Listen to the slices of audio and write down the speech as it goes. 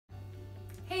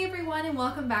everyone, and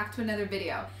welcome back to another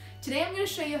video. Today I'm going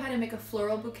to show you how to make a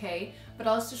floral bouquet, but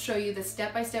also show you the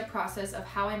step-by-step process of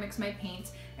how I mix my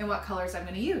paints and what colors I'm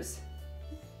going to use.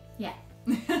 Yeah.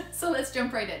 So let's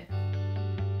jump right in.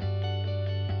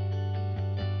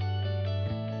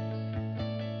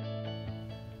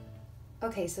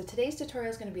 Okay, so today's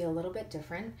tutorial is going to be a little bit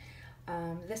different.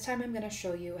 This time I'm going to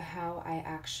show you how I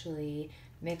actually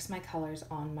mix my colors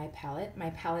on my palette.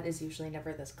 My palette is usually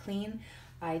never this clean.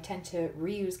 I tend to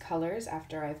reuse colors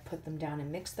after I've put them down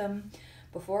and mixed them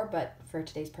before, but for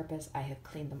today's purpose I have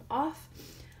cleaned them off.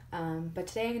 But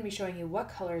today I'm going to be showing you what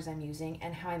colors I'm using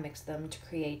and how I mix them to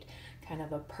create kind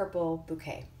of a purple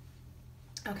bouquet.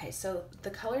 Okay, so the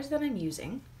colors that I'm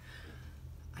using,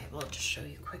 I will just show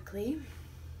you quickly.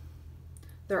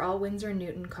 They're all Winsor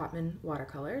Newton Cotman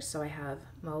watercolors. So I have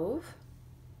Mauve,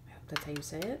 I hope that's how you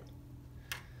say it.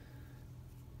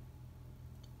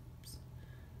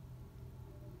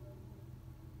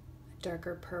 A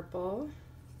darker purple.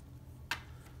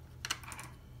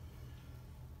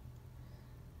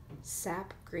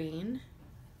 Sap Green.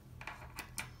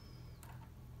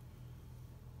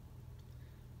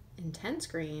 Intense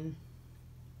green.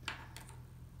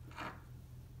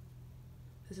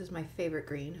 This is my favorite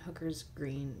green, Hooker's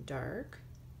Green Dark.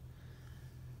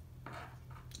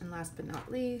 And last but not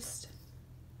least,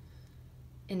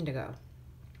 Indigo.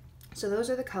 So those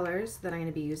are the colors that I'm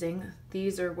going to be using.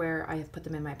 These are where I have put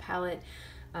them in my palette.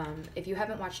 If you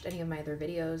haven't watched any of my other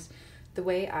videos, the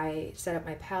way I set up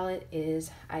my palette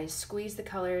is I squeeze the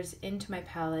colors into my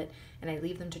palette and I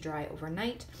leave them to dry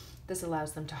overnight. This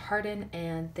allows them to harden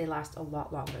and they last a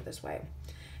lot longer this way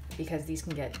because these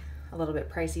can get a little bit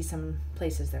pricey. Some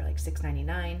places they're like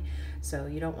 $6.99, so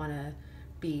you don't want to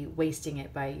be wasting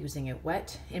it by using it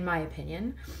wet, in my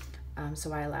opinion.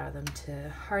 So I allow them to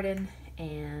harden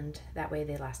and that way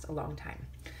they last a long time.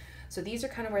 So these are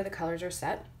kind of where the colors are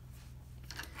set.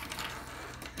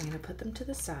 I'm going to put them to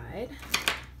the side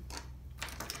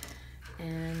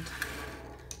and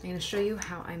I'm going to show you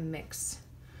how I mix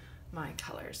my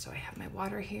colors. So I have my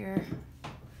water here.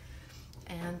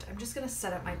 And I'm just gonna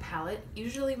set up my palette.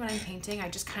 Usually when I'm painting, I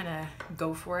just kind of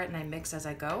go for it and I mix as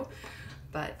I go.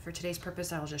 But for today's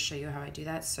purpose, I'll just show you how I do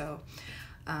that. So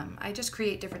I just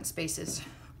create different spaces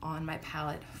on my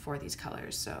palette for these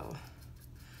colors. So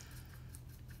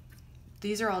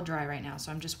these are all dry right now.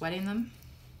 So I'm just wetting them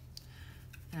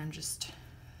and I'm just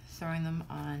throwing them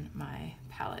on my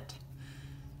palette.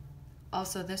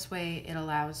 Also, this way it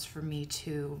allows for me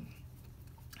to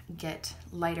get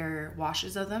lighter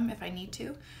washes of them if I need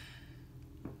to.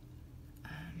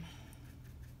 Put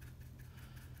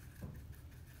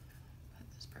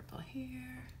this purple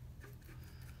here.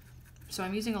 So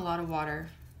I'm using a lot of water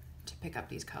to pick up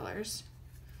these colors.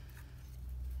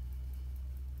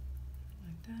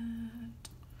 Like that.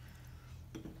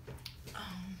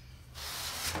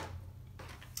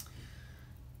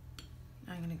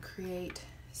 I'm going to create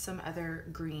some other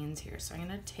greens here. So I'm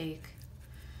going to take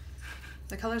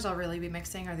the colors I'll really be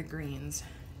mixing are the greens.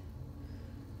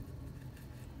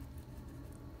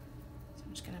 So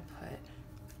I'm just gonna put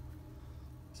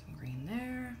some green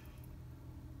there.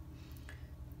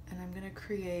 And I'm gonna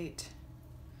create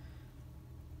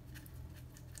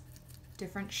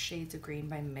different shades of green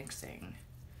by mixing.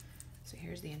 So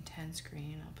here's the intense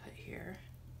green I'll put here.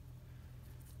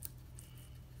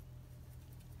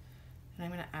 And I'm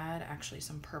gonna add actually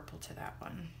some purple to that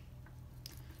one,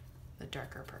 the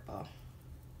darker purple.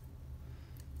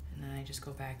 And then I just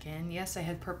go back in. Yes, I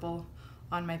had purple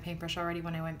on my paintbrush already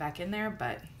when I went back in there,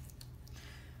 but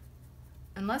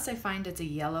unless I find it's a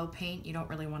yellow paint, you don't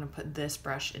really want to put this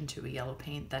brush into a yellow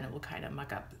paint, then it will kind of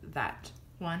muck up that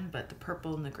one, but the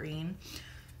purple and the green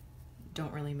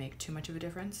don't really make too much of a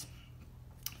difference.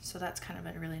 So that's kind of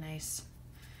a really nice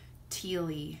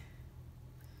tealy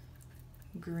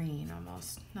green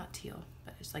almost. Not teal,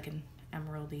 but it's like an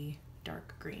emeraldy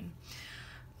dark green.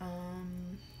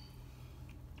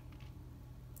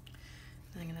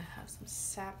 I'm gonna have some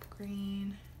sap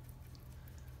green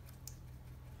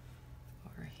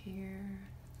over here,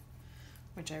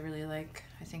 which I really like.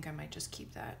 I think I might just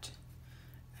keep that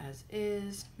as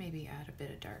is, maybe add a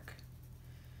bit of dark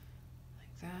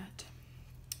like that.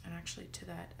 And actually to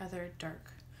that other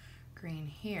dark green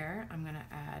here, I'm gonna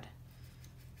add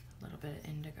a little bit of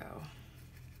indigo.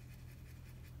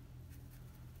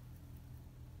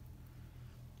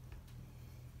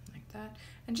 Like that.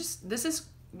 And just, this is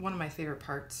one of my favorite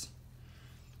parts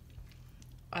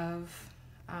of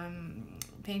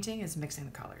painting is mixing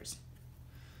the colors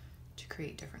to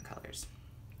create different colors,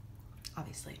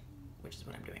 obviously, which is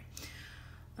what I'm doing.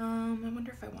 I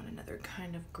wonder if I want another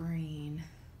kind of green.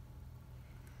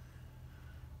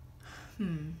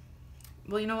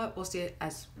 Well, you know what? We'll see it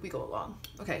as we go along.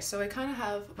 Okay, so I kind of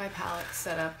have my palette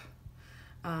set up.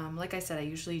 Like I said, I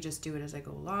usually just do it as I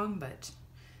go along, but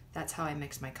that's how I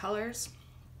mix my colors.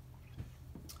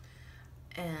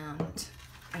 And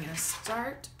I'm gonna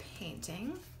start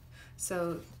painting.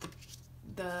 So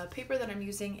the paper that I'm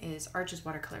using is Arches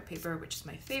watercolor paper, which is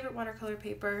my favorite watercolor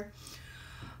paper.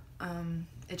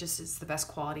 It just is the best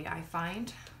quality I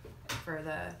find for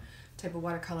the type of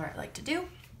watercolor I like to do.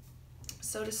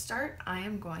 So to start, I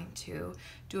am going to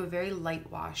do a very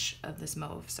light wash of this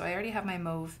mauve. So I already have my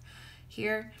mauve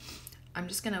here. I'm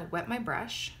just gonna wet my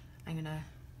brush. I'm gonna,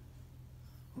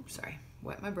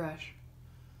 wet my brush.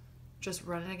 Just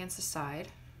run it against the side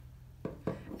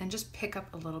and just pick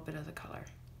up a little bit of the color.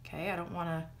 Okay, I don't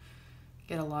wanna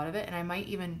get a lot of it, and I might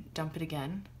even dump it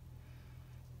again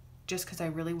just because I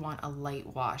really want a light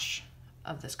wash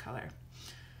of this color.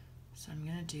 So I'm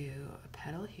gonna do a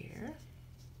petal here.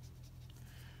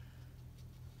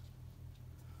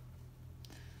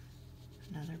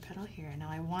 Another petal here. Now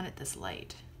I want it this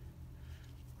light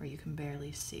where you can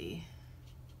barely see.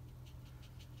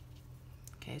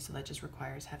 Okay, so that just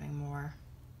requires having more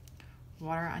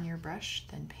water on your brush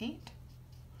than paint.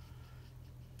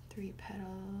 3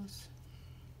 petals,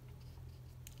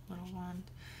 little one,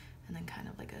 and then kind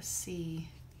of like a C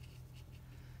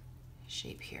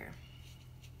shape here.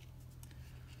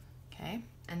 Okay,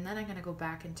 and then I'm gonna go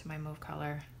back into my mauve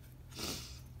color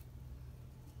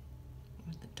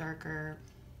with the darker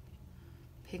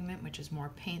pigment, which is more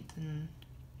paint than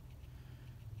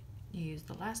you used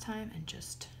the last time, and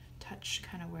just touch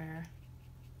kind of where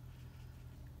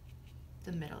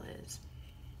the middle is.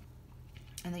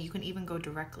 And then you can even go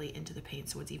directly into the paint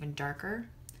so it's even darker,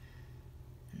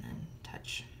 and then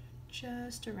touch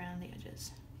just around the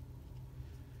edges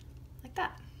like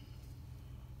that.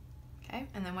 Okay,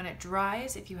 and then when it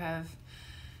dries, if you have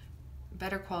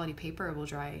better quality paper, it will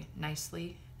dry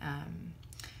nicely.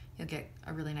 You'll get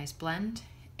a really nice blend.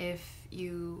 If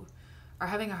you are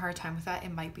having a hard time with that,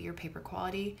 it might be your paper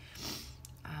quality,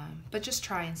 but just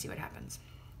try and see what happens.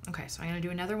 Okay, so I'm gonna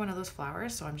do another one of those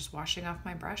flowers. So I'm just washing off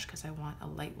my brush because I want a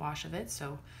light wash of it.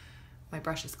 So my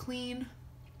brush is clean.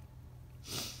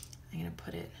 I'm gonna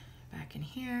put it back in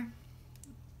here.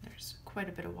 There's quite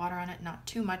a bit of water on it, not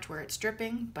too much where it's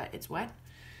dripping, but it's wet.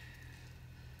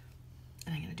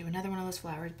 And I'm gonna do another one of those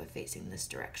flowers, but facing this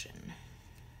direction.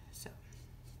 So.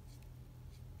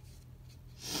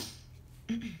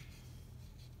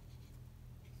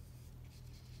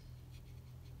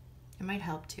 It might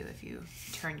help too if you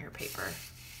turn your paper.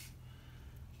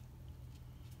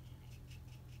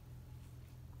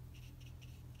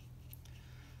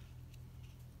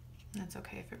 That's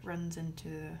okay if it runs into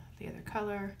the other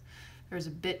color. There's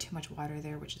a bit too much water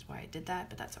there, which is why I did that,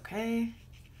 but that's okay.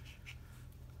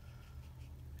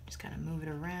 Just kind of move it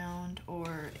around,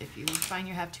 or if you find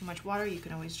you have too much water, you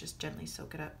can always just gently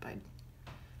soak it up by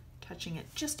touching it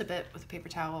just a bit with a paper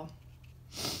towel.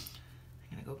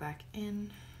 I'm gonna go back in.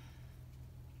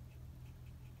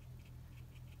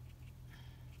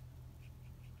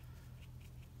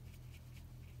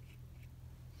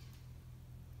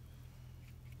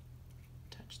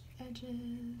 Touch the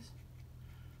edges.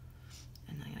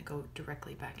 And I'm gonna go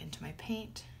directly back into my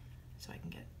paint so I can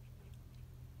get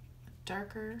a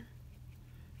darker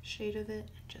shade of it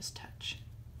and just touch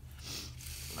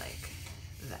like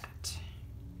that.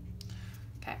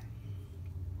 Okay,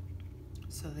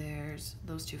 so there's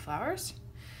those 2 flowers,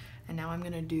 and now I'm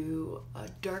gonna do a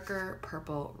darker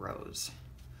purple rose.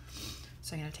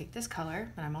 So I'm gonna take this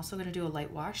color, but I'm also gonna do a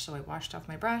light wash. So I washed off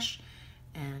my brush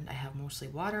and I have mostly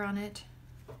water on it.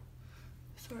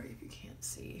 Sorry if you can't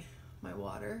see my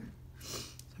water. So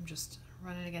I'm just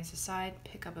running against the side,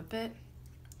 pick up a bit,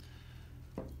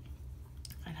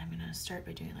 and I'm gonna start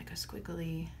by doing like a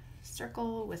squiggly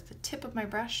circle with the tip of my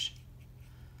brush,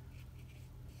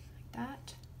 like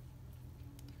that.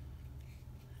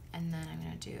 And then I'm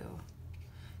gonna do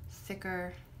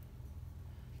thicker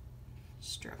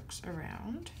strokes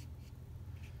around.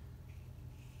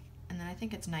 And then I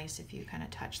think it's nice if you kind of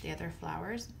touch the other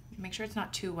flowers. Make sure it's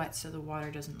not too wet so the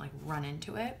water doesn't like run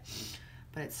into it,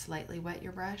 but it's slightly wet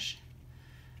your brush.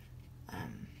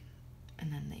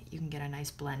 And then you can get a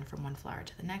nice blend from one flower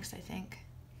to the next, I think,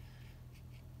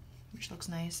 which looks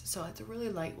nice. So it's a really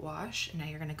light wash, and now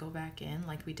you're gonna go back in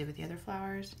like we did with the other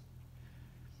flowers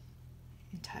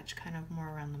and touch kind of more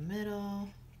around the middle,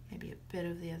 maybe a bit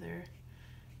of the other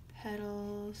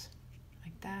petals,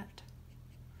 like that.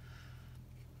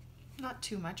 Not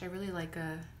too much. I really like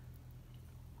a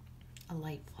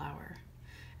light flower,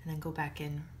 and then go back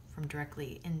in from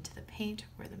directly into the paint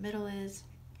where the middle is,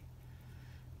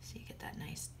 so you get that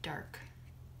nice dark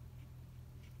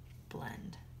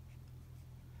blend.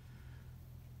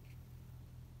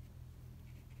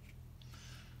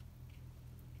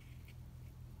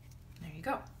 There you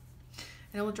go.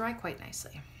 And it will dry quite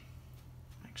nicely.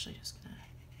 I'm actually just gonna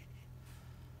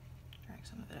drag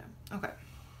some of it out. Okay.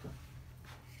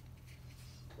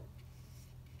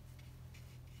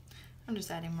 I'm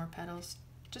just adding more petals.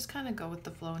 Just kind of go with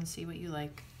the flow and see what you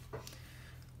like.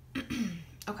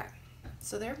 Okay,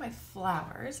 so there are my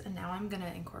flowers, and now I'm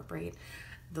gonna incorporate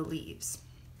the leaves.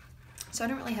 So I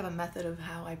don't really have a method of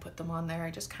how I put them on there.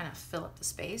 I just kind of fill up the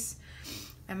space.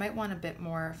 I might want a bit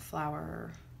more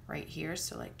flower right here,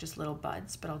 so like just little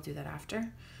buds, but I'll do that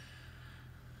after.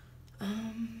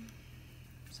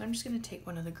 So I'm just gonna take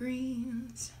one of the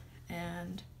greens,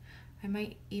 and I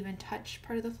might even touch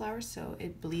part of the flower so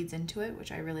it bleeds into it,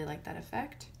 which I really like that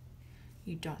effect.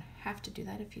 You don't have to do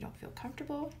that if you don't feel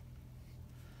comfortable.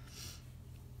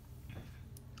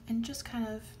 And just kind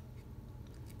of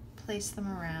place them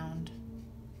around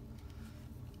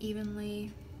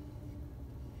evenly.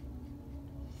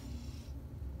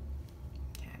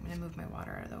 Okay, I'm gonna move my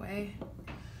water out of the way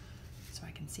so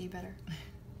I can see better.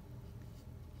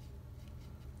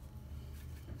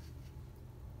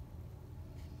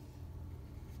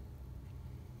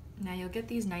 Now you'll get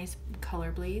these nice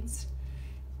color bleeds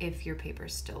if your paper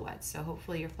is still wet. So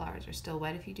hopefully your flowers are still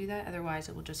wet if you do that. Otherwise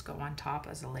it will just go on top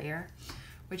as a layer,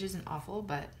 which isn't awful,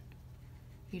 but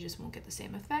you just won't get the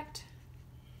same effect.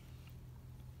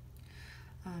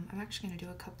 I'm actually gonna do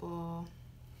a couple,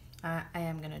 I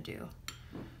am gonna do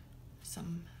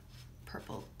some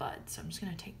purple buds. So I'm just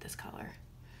gonna take this color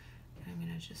and I'm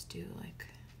gonna just do like,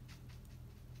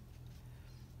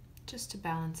 just to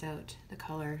balance out the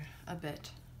color a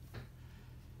bit.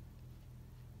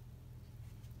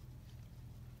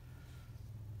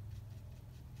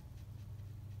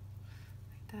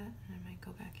 That, and I might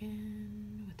go back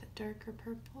in with a darker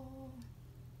purple,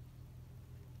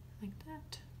 like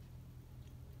that.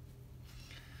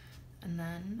 And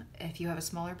then if you have a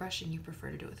smaller brush and you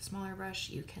prefer to do it with a smaller brush,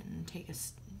 you can take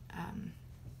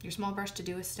your small brush to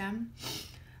do a stem.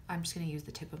 I'm just gonna use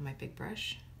the tip of my big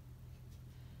brush.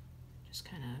 Just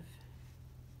kind of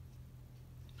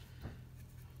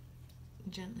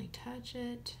gently touch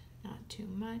it, not too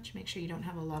much. Make sure you don't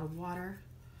have a lot of water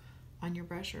on your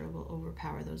brush or it will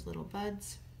overpower those little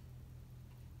buds.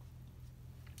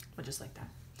 But just like that,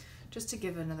 just to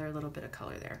give another little bit of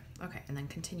color there. Okay, and then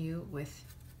continue with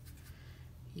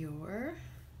your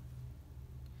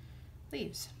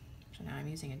leaves. So now I'm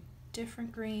using a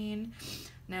different green.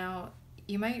 Now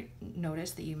you might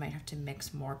notice that you might have to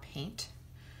mix more paint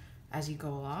as you go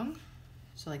along.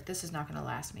 So like this is not gonna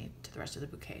last me to the rest of the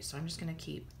bouquet. So I'm just gonna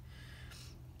keep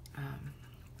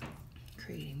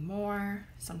creating more.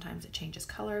 Sometimes it changes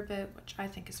color a bit, which I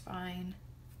think is fine.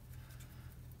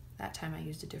 That time I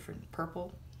used a different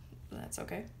purple, but that's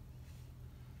okay.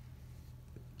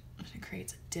 And it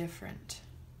creates a different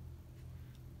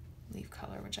leaf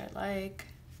color, which I like.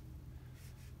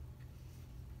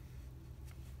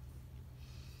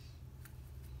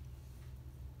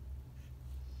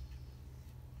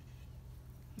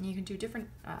 And you can do different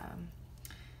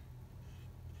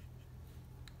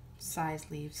size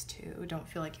leaves too. Don't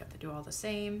feel like you have to do all the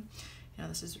same. You know,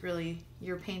 this is really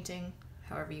your painting,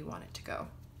 however you want it to go.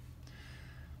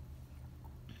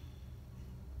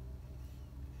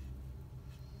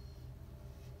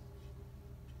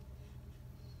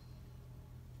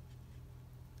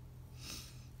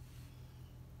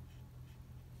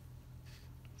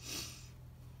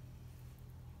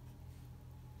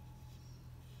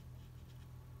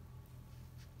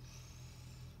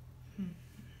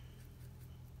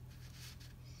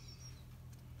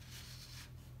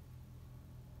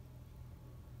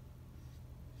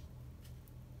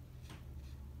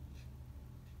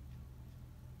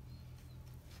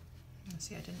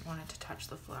 See, I didn't want it to touch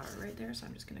the flower right there, so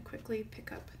I'm just going to quickly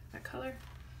pick up that color.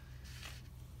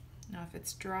 Now if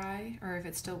it's dry, or if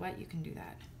it's still wet, you can do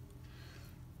that.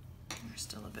 There's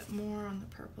still a bit more on the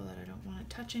purple that I don't want it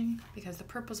touching, because the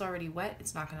purple's already wet,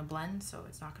 it's not going to blend, so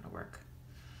it's not going to work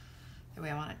the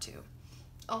way I want it to.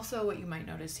 Also, what you might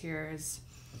notice here is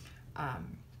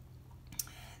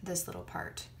this little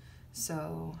part.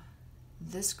 So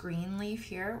this green leaf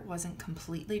here wasn't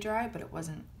completely dry, but it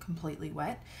wasn't completely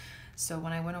wet. So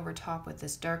when I went over top with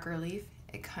this darker leaf,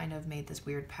 it kind of made this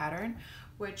weird pattern,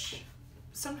 which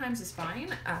sometimes is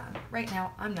fine. Right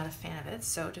now, I'm not a fan of it.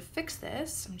 So to fix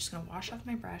this, I'm just gonna wash off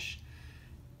my brush,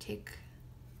 take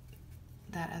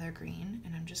that other green,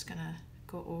 and I'm just gonna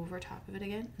go over top of it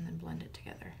again and then blend it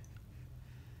together.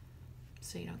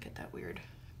 So you don't get that weird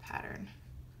pattern.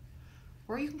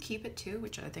 Or you can keep it too,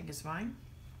 which I think is fine.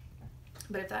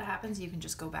 But if that happens, you can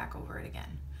just go back over it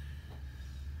again.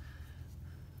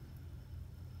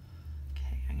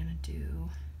 Okay, I'm gonna do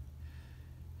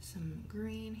some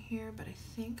green here, but I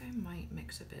think I might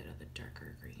mix a bit of the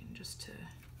darker green just to,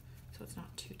 so it's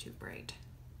not too bright.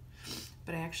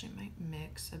 But I actually might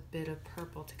mix a bit of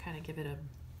purple to kind of give it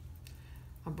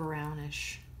a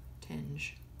brownish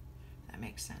tinge. That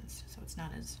makes sense. So it's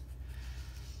not as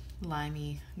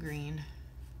limey green.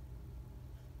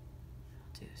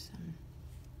 I'll do some.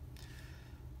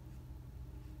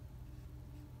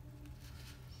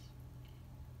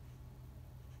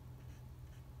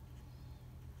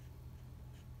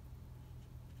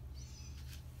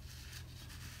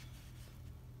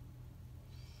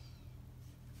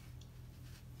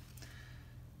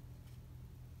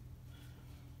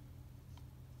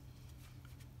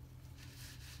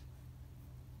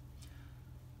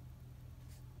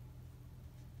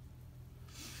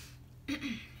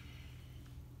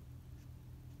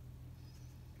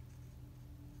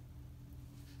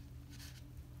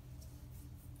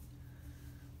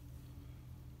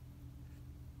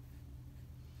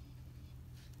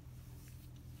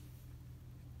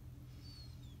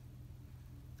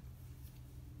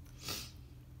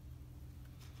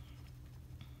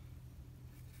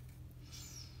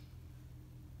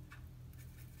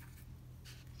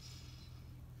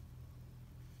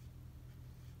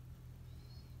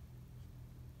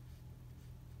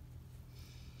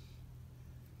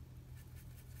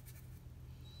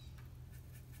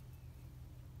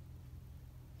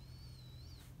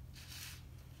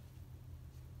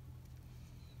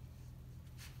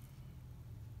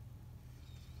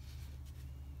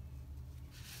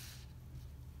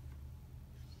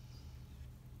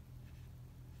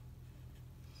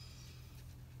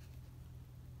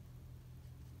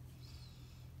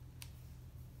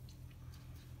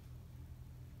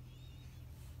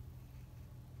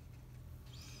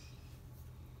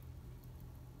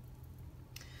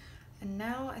 And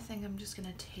now I think I'm just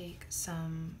gonna take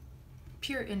some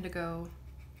pure indigo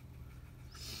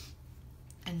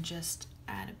and just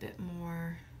add a bit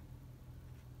more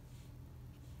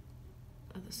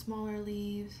of the smaller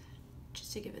leaves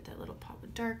just to give it that little pop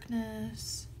of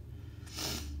darkness.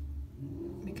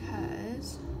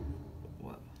 Because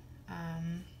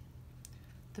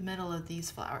the middle of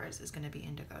these flowers is going to be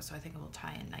indigo, so I think it will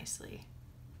tie in nicely.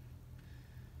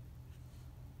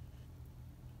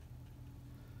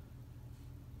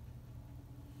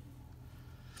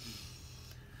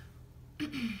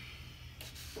 And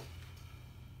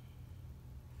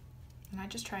I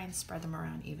just try and spread them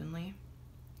around evenly-ish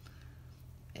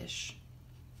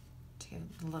to give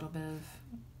a little bit of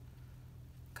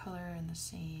color in the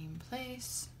same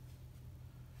place.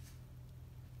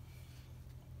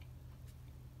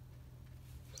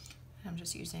 And I'm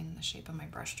just using the shape of my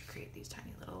brush to create these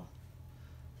tiny little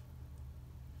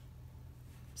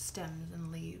stems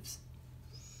and leaves.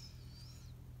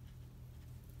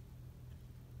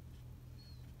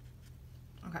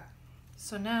 Okay,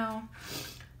 so now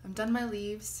I'm done my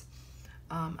leaves.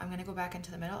 I'm gonna go back into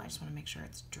the middle. I just wanna make sure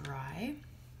it's dry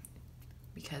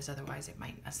because otherwise it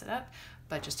might mess it up.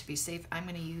 But just to be safe, I'm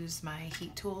gonna use my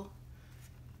heat tool,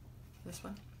 this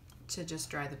one, to just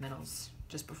dry the middles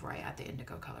just before I add the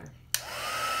indigo color.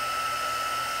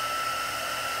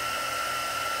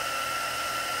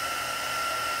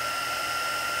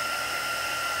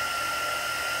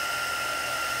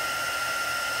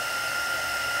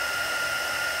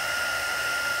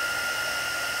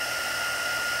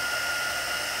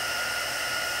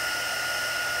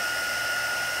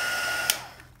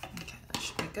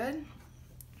 Good.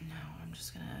 Now I'm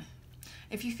just gonna,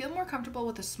 if you feel more comfortable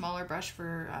with a smaller brush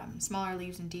for smaller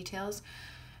leaves and details,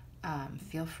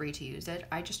 feel free to use it.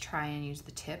 I just try and use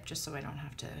the tip just so I don't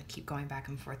have to keep going back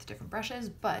and forth to different brushes,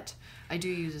 but I do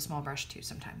use a small brush too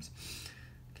sometimes.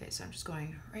 Okay, so I'm just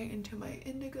going right into my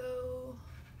indigo,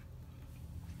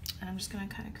 and I'm just gonna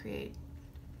kind of create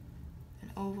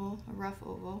an oval, a rough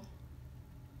oval,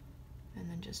 and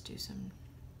then just do some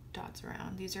dots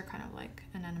around. These are kind of like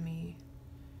anemone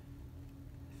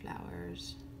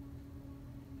flowers,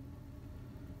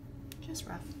 just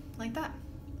rough like that,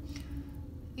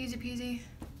 easy peasy.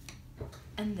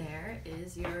 And there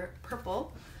is your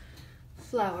purple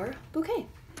flower bouquet.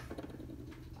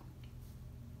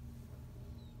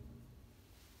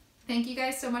 Thank you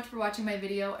guys so much for watching my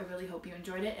video. I really hope you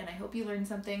enjoyed it and I hope you learned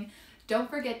something. Don't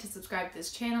forget to subscribe to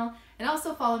this channel and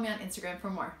also follow me on Instagram for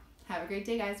more. Have a great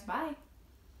day, guys. Bye.